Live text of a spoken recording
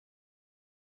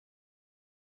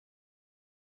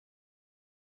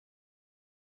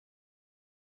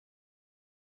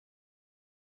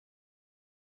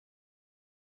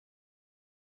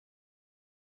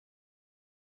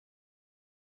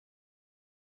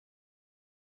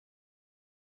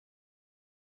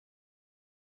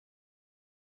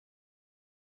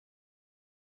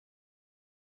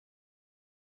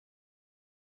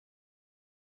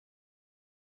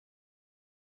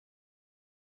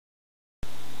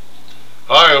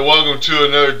Hi, and welcome to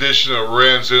another edition of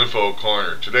Rand's Info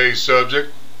Corner. Today's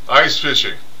subject, ice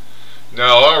fishing.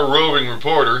 Now, our roving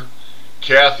reporter,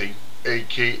 Kathy,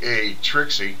 aka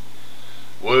Trixie,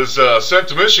 was sent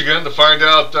to Michigan to find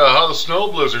out how the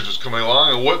snow blizzards is coming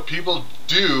along and what people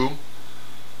do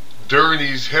during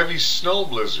these heavy snow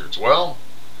blizzards. Well,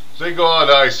 they go out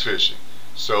ice fishing.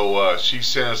 So she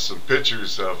sent us some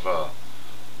pictures of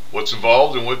what's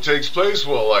involved and what takes place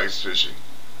while ice fishing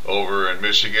over in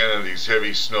Michigan and these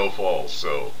heavy snowfalls.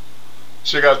 So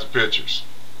check out the pictures.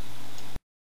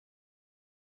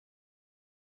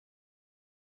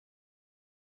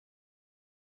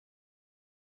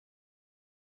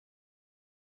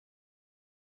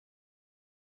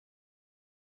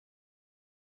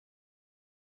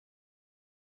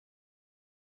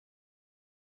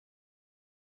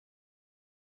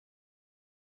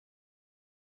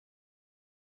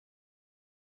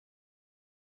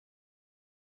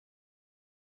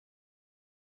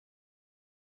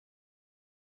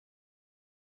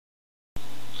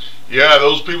 Yeah,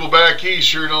 those people back east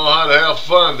sure know how to have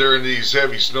fun during these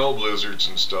heavy snow blizzards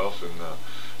and stuff. And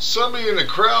somebody in the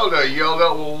crowd yelled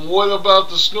out, "Well, what about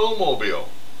the snowmobile?"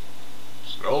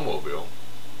 Snowmobile?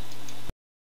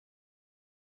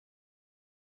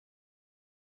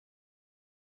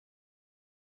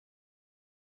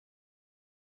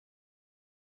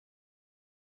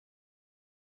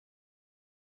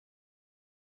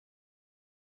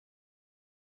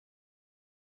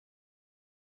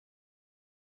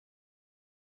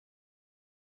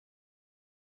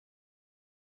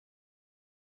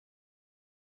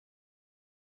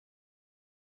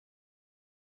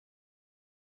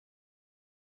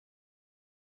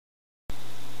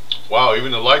 Wow,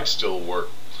 even the lights still work.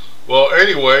 Well,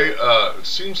 anyway, it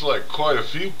seems like quite a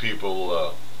few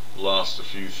people lost a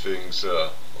few things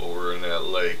over in that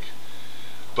lake.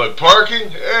 But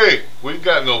parking, hey, we've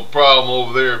got no problem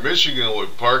over there in Michigan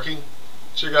with parking.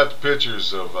 Check out the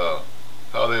pictures of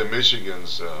how the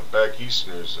Michigans, back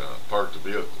easterners, park the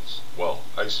vehicles while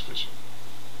ice fishing.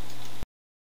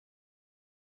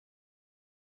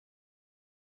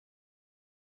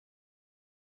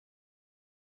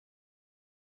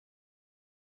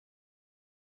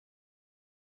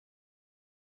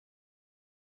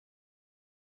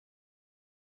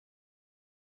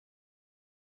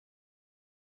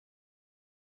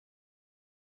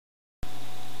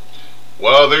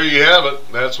 Well, there you have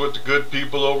it. That's what the good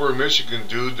people over in Michigan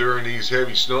do during these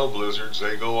heavy snow blizzards.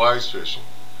 They go ice fishing.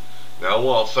 Now, I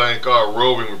want to thank our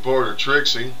roving reporter,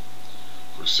 Trixie,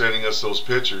 for sending us those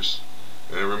pictures.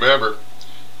 And remember,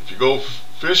 if you go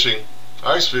fishing,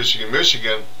 ice fishing in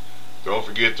Michigan, don't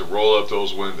forget to roll up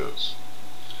those windows.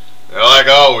 Now, like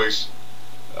always,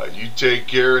 you take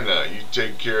care, and you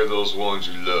take care of those ones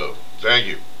you love. Thank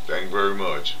you. Thank you very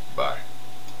much. Bye.